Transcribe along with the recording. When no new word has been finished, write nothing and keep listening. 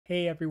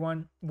Hey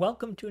everyone,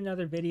 welcome to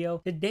another video.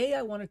 Today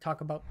I want to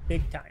talk about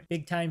Bigtime.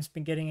 Bigtime's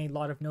been getting a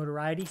lot of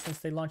notoriety since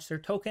they launched their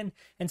token,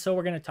 and so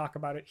we're going to talk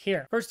about it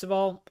here. First of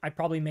all, I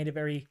probably made a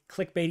very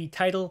clickbaity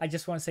title. I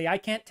just want to say I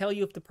can't tell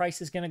you if the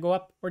price is going to go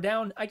up or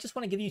down. I just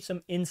want to give you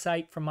some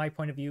insight from my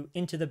point of view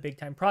into the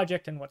Bigtime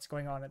project and what's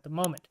going on at the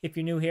moment. If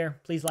you're new here,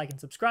 please like and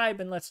subscribe,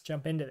 and let's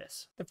jump into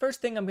this. The first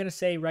thing I'm going to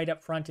say right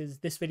up front is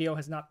this video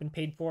has not been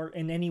paid for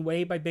in any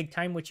way by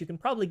Bigtime, which you can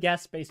probably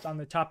guess based on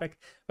the topic.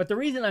 But the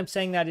reason I'm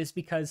saying that is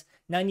because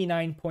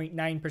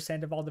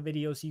 99.9% of all the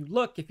videos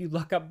if you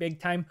look up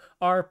Bigtime,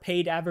 are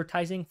paid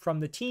advertising from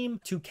the team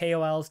to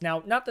KOLs.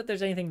 Now, not that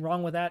there's anything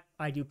wrong with that.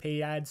 I do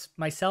paid ads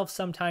myself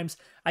sometimes.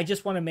 I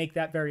just want to make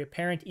that very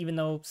apparent, even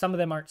though some of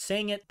them aren't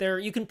saying it.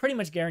 You can pretty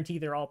much guarantee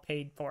they're all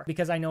paid for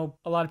because I know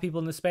a lot of people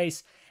in the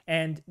space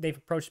and they've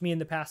approached me in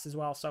the past as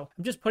well. So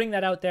I'm just putting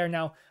that out there.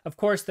 Now, of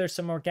course, there's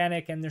some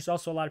organic and there's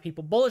also a lot of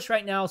people bullish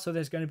right now. So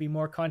there's going to be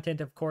more content,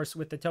 of course,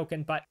 with the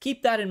token, but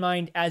keep that in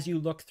mind as you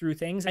look through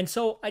things. And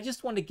so I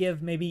just want to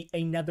give maybe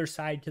another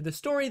side to the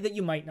story that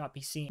you might not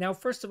be seeing. Now,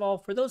 first of all,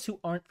 for those who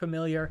aren't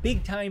familiar,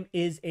 Bigtime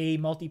is a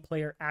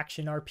multiplayer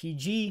action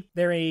RPG.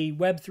 They're a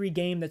Web3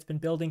 game that's been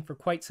building for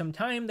quite some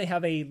time. They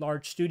have a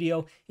large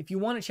studio. If you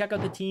want to check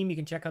out the team, you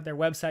can check out their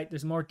website.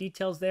 There's more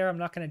details there. I'm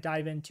not going to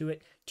dive into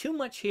it too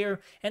much here.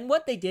 And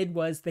what they did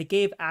was they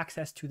gave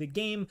access to the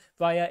game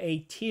via a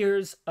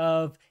tiers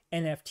of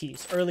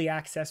NFTs, early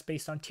access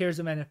based on tiers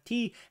of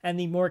NFT, and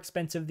the more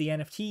expensive the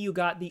NFT you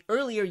got, the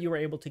earlier you were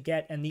able to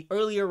get, and the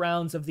earlier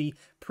rounds of the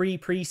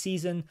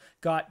pre-season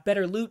got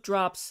better loot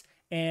drops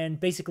and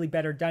basically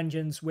better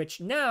dungeons,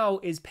 which now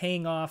is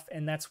paying off,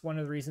 and that's one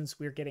of the reasons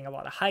we're getting a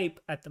lot of hype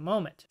at the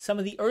moment. Some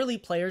of the early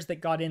players that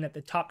got in at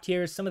the top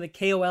tiers, some of the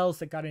KOLs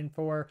that got in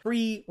for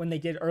free when they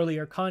did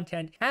earlier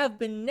content, have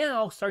been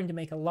now starting to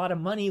make a lot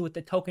of money with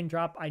the token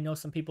drop. I know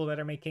some people that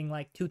are making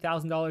like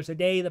 $2,000 a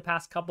day the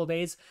past couple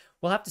days.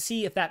 We'll have to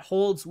see if that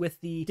holds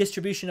with the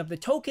distribution of the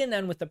token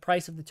and with the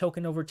price of the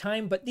token over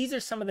time, but these are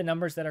some of the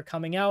numbers that are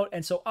coming out.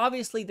 And so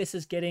obviously this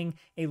is getting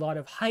a lot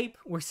of hype.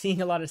 We're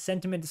seeing a lot of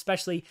sentiment,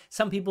 especially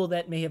some people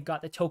that may have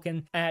got the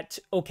token at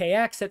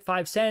OKX at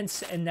 5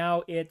 cents, and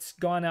now it's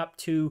gone up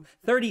to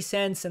 30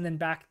 cents and then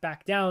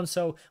back down.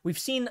 So we've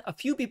seen a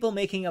few people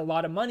making a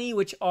lot of money,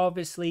 which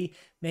obviously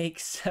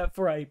makes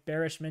for a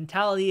bearish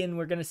mentality, and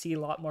we're going to see a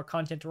lot more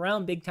content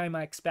around Bigtime,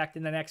 I expect,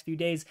 in the next few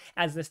days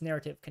as this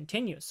narrative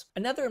continues.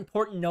 Another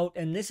important note,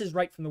 and this is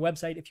right from the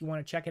website if you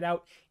want to check it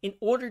out, in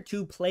order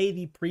to play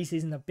the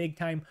preseason of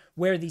Bigtime,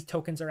 where these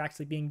tokens are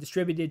actually being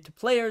distributed to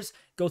players,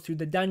 go through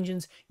the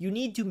dungeons, you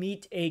need to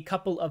meet a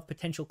couple of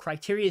potential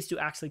criteria to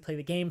actually play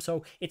the game.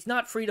 So it's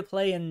not free to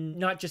play, and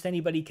not just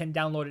anybody can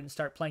download it and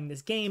start playing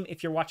this game.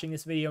 If you're watching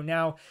this video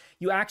now,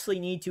 you actually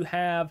need to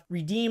have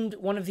redeemed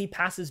one of the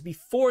passes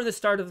before the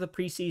start of the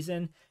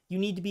preseason. You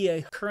need to be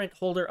a current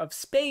holder of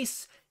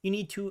space. You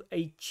need to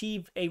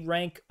achieve a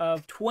rank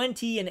of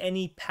 20 in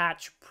any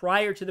patch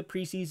prior to the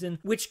preseason,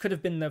 which could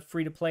have been the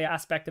free-to-play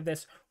aspect of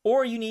this,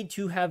 or you need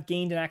to have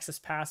gained an access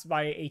pass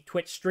via a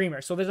Twitch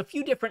streamer. So there's a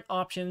few different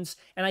options,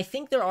 and I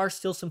think there are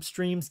still some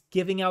streams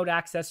giving out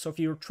access. So if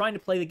you're trying to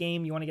play the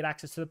game, you want to get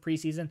access to the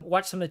preseason,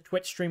 watch some of the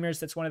Twitch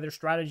streamers. That's one of their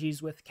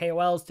strategies with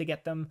KOLs to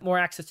get them more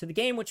access to the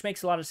game, which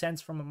makes a lot of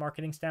sense from a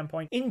marketing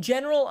standpoint. In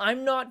general,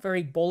 I'm not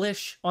very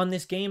bullish on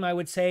this game, I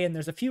would say, and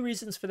there's a few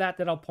reasons for that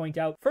I'll point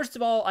out. First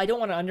of all, I don't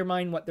want to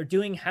undermine what they're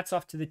doing. Hats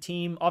off to the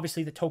team.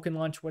 Obviously, the token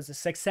launch was a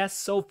success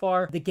so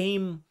far. The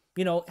game,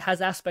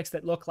 has aspects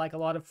that look like a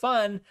lot of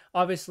fun,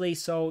 obviously,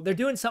 so they're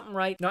doing something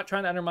right. Not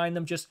trying to undermine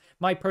them, just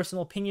my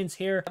personal opinions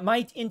here.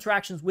 My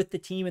interactions with the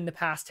team in the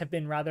past have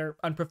been rather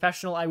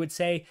unprofessional, I would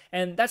say,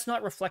 and that's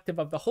not reflective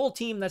of the whole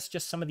team. That's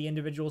just some of the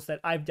individuals that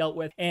I've dealt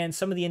with and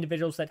some of the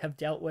individuals that have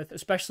dealt with,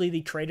 especially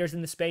the traders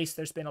in the space.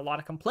 There's been a lot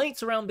of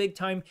complaints around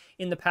Bigtime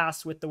in the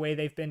past with the way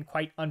they've been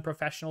quite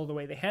unprofessional, the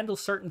way they handle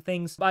certain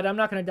things, but I'm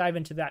not going to dive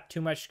into that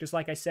too much because,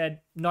 like I said,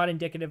 not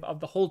indicative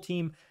of the whole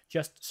team,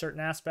 just certain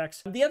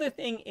aspects. The other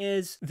thing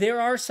is there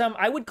are some,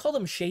 I would call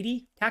them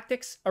shady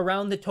tactics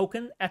around the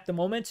token at the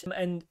moment,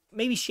 and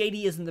maybe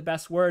shady isn't the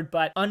best word,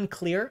 but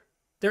unclear.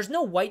 There's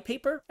no white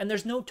paper and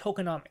there's no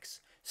tokenomics.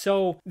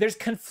 So there's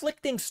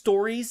conflicting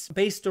stories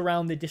based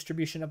around the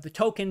distribution of the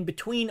token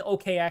between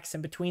OKX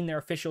and between their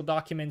official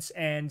documents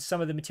and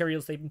some of the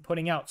materials they've been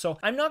putting out. So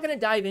I'm not going to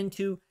dive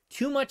into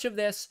too much of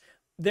this.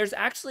 There's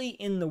actually,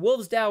 in the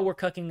Wolves DAO, we're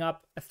cooking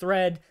up a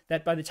thread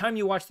that by the time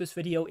you watch this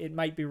video, it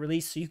might be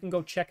released. So you can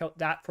go check out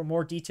that for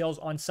more details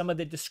on some of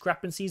the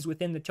discrepancies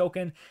within the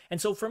token. And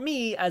so for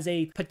me, as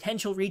a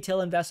potential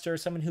retail investor,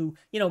 someone who,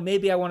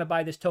 maybe I want to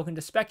buy this token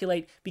to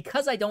speculate,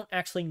 because I don't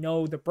actually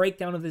know the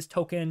breakdown of this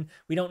token,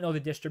 we don't know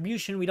the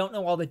distribution, we don't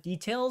know all the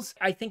details,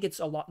 I think it's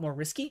a lot more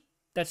risky.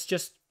 That's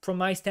just from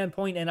my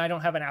standpoint, and I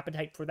don't have an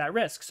appetite for that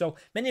risk. So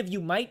many of you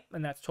might,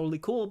 and that's totally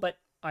cool, but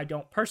I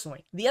don't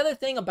personally. The other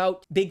thing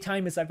about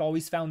Bigtime is I've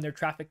always found their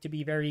traffic to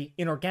be very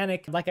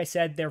inorganic. Like I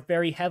said, they're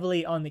very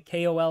heavily on the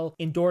KOL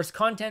endorsed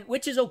content,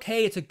 which is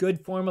okay. It's a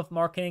good form of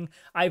marketing.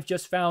 I've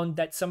just found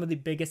that some of the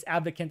biggest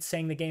advocates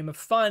saying the game of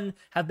fun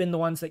have been the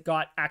ones that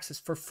got access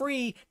for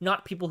free,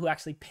 not people who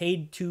actually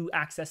paid to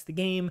access the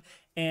game.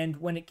 And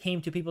when it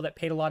came to people that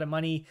paid a lot of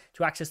money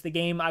to access the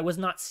game, I was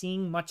not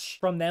seeing much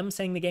from them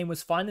saying the game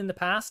was fun in the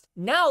past.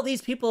 Now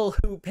these people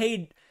who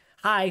paid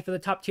high for the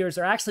top tiers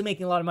are actually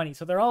making a lot of money,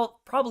 so they're all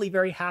probably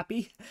very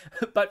happy.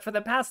 But for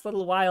the past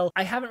little while,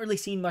 I haven't really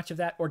seen much of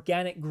that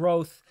organic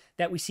growth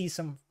that we see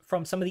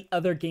from some of the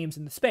other games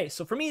in the space.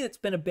 So for me, it's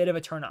been a bit of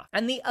a turnoff.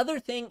 And the other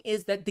thing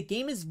is that the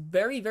game is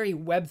very, very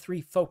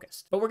Web3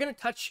 focused, but we're going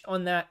to touch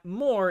on that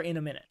more in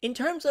a minute. In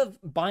terms of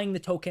buying the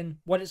token,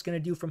 what it's going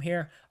to do from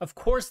here, of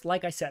course,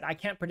 like I said, I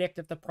can't predict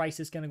if the price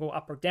is going to go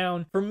up or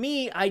down. For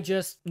me, I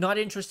just not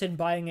interested in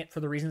buying it for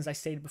the reasons I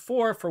stated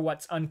before, for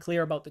what's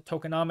unclear about the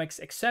tokenomics,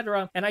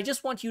 etc. And I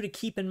just want you to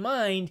keep in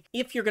mind,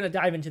 if you're going to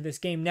dive into this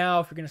game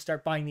now, if you're going to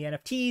start buying the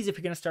NFTs, if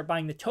you're going to start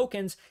buying the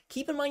tokens,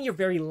 keep in mind you're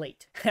very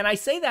late. And I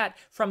say that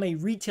from a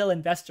retail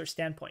investor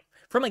standpoint.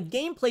 From a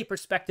gameplay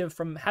perspective,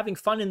 from having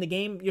fun in the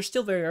game, you're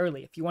still very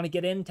early. If you want to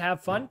get in to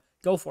have fun,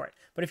 go for it.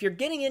 But if you're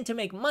getting in to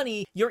make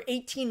money, you're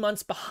 18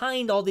 months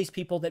behind all these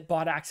people that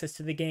bought access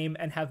to the game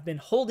and have been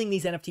holding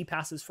these NFT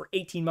passes for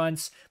 18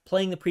 months,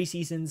 playing the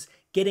preseasons,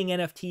 getting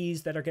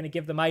NFTs that are going to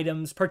give them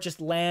items,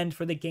 purchased land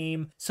for the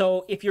game.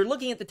 So if you're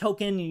looking at the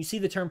token and you see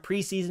the term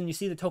preseason, you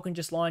see the token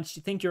just launched,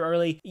 you think you're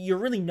early, you're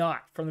really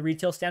not. From the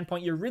retail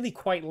standpoint, you're really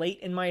quite late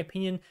in my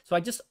opinion. So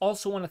I just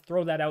also want to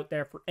throw that out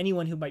there for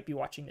anyone who might be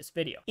watching this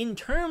video. In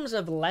terms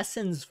of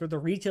lessons for the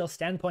retail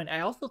standpoint,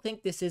 I also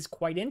think this is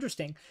quite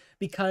interesting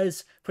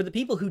because for the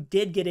people who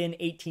did get in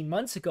 18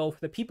 months ago, for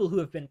the people who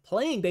have been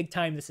playing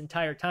Bigtime this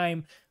entire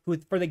time,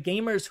 for the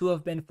gamers who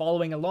have been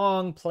following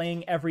along,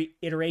 playing every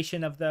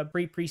iteration of the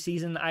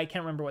preseason, I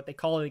can't remember what they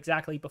call it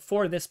exactly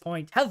before this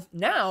point, have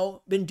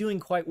now been doing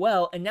quite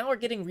well and now are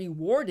getting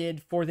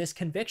rewarded for this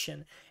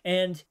conviction.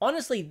 And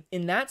honestly,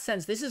 in that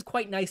sense, this is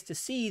quite nice to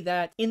see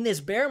that in this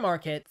bear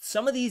market,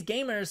 some of these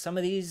gamers, some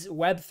of these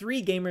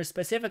Web3 gamers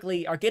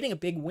specifically, are getting a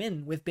big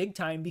win with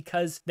Bigtime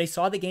because they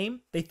saw the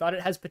game, they thought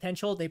it has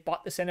potential, they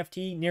bought this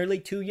NFT nearly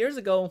 2 years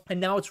ago, and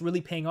now it's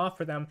really paying off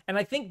for them. And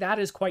I think that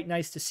is quite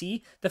nice to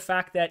see, the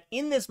fact that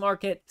in this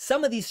market,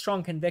 some of these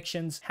strong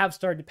convictions have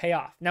started to pay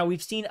off. Now,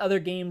 we've seen other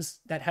games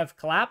that have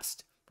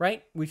collapsed,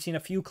 right? We've seen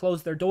a few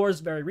close their doors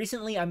very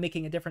recently. I'm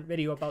making a different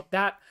video about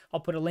that.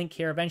 I'll put a link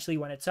here eventually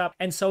when it's up.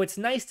 And so it's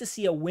nice to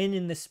see a win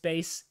in this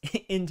space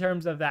in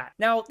terms of that.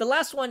 Now, the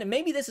last one, and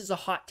maybe this is a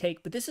hot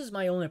take, but this is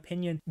my own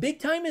opinion.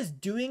 Bigtime is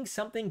doing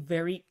something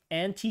very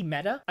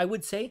anti-meta, I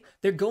would say.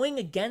 They're going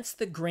against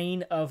the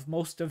grain of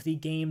most of the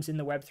games in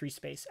the Web3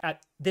 space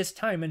at this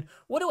time. And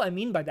what do I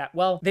mean by that?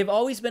 Well, they've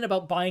always been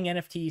about buying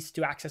NFTs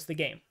to access the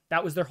game.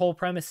 That was their whole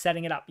premise,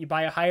 setting it up. You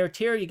buy a higher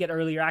tier, you get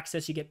earlier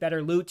access, you get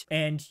better loot,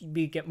 and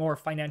you get more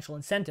financial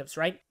incentives,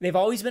 right? They've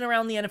always been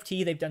around the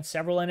NFT. They've done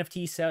several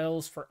NFT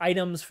sales for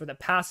items, for the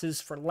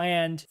passes, for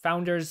land,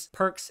 founders,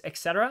 perks,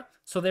 etc.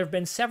 So there have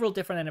been several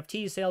different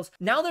NFT sales.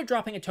 Now they're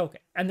dropping a token,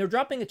 and they're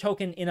dropping a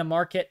token in a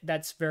market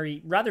that's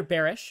rather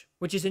bearish,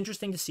 which is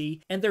interesting to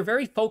see. And they're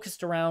very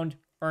focused around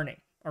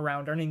earning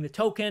the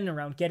token,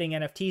 around getting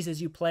NFTs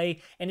as you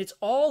play, and it's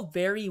all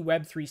very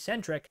Web3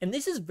 centric. And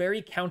this is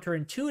very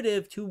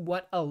counterintuitive to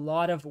what a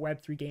lot of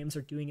Web3 games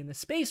are doing in the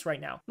space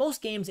right now.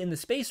 Most games in the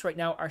space right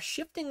now are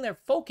shifting their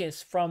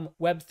focus from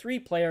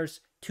Web3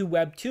 players to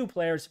Web2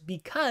 players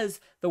because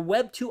the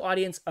Web2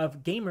 audience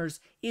of gamers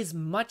is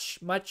much,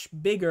 much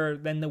bigger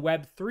than the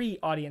Web3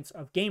 audience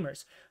of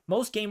gamers.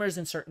 Most gamers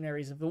in certain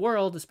areas of the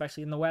world,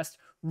 especially in the West,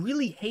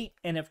 really hate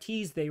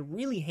NFTs, they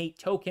really hate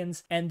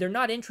tokens, and they're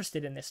not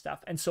interested in this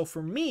stuff. And so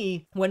for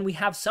me, when we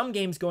have some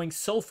games going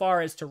so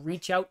far as to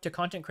reach out to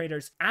content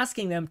creators,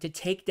 asking them to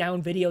take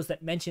down videos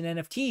that mention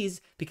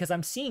NFTs, because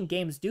I'm seeing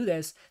games do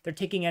this, they're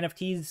taking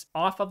NFTs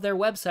off of their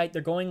website,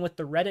 they're going with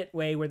the Reddit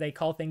way where they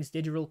call things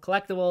digital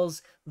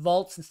collectibles,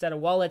 vaults instead of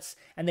wallets,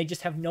 and they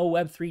just have no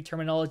Web3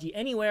 terminology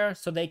anywhere,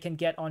 so they can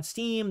get on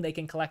Steam, they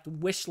can collect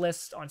wish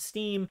lists on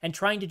Steam, and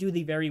trying to do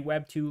the very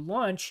Web2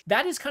 launch.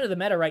 That is kind of the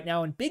meta right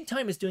now, and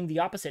Bigtime is doing the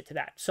opposite to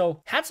that.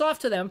 So hats off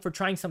to them for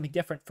trying something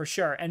different for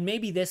sure, and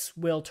maybe this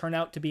will turn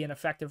out to be an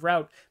effective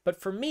route.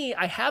 But for me,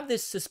 I have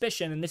this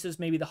suspicion, and this is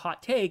maybe the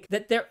hot take,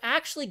 that they're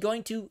actually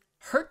going to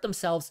hurt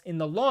themselves in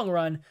the long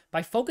run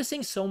by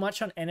focusing so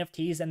much on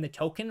NFTs and the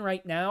token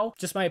right now.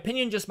 Just my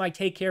opinion, just my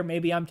take here.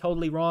 Maybe I'm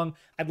totally wrong.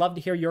 I'd love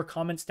to hear your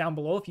comments down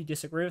below if you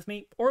disagree with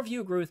me or if you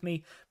agree with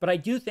me. But I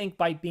do think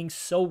by being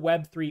so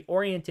Web3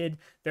 oriented,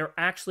 they're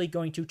actually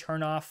going to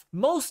turn off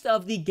most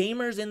of the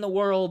gamers in the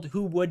world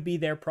who would be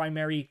their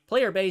primary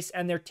player base,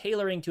 and they're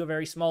tailoring to a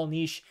very small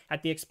niche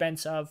at the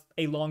expense of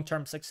a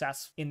long-term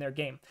success in their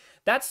game.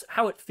 That's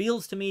how it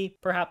feels to me.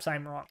 Perhaps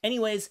I'm wrong.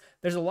 Anyways,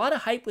 there's a lot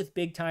of hype with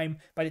Bigtime.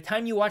 By the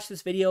time you watch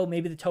this video,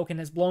 maybe the token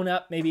has blown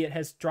up, maybe it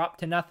has dropped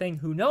to nothing,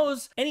 who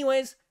knows?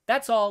 Anyways,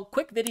 that's all.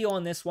 Quick video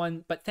on this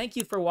one, but thank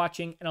you for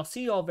watching, and I'll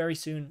see you all very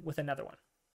soon with another one.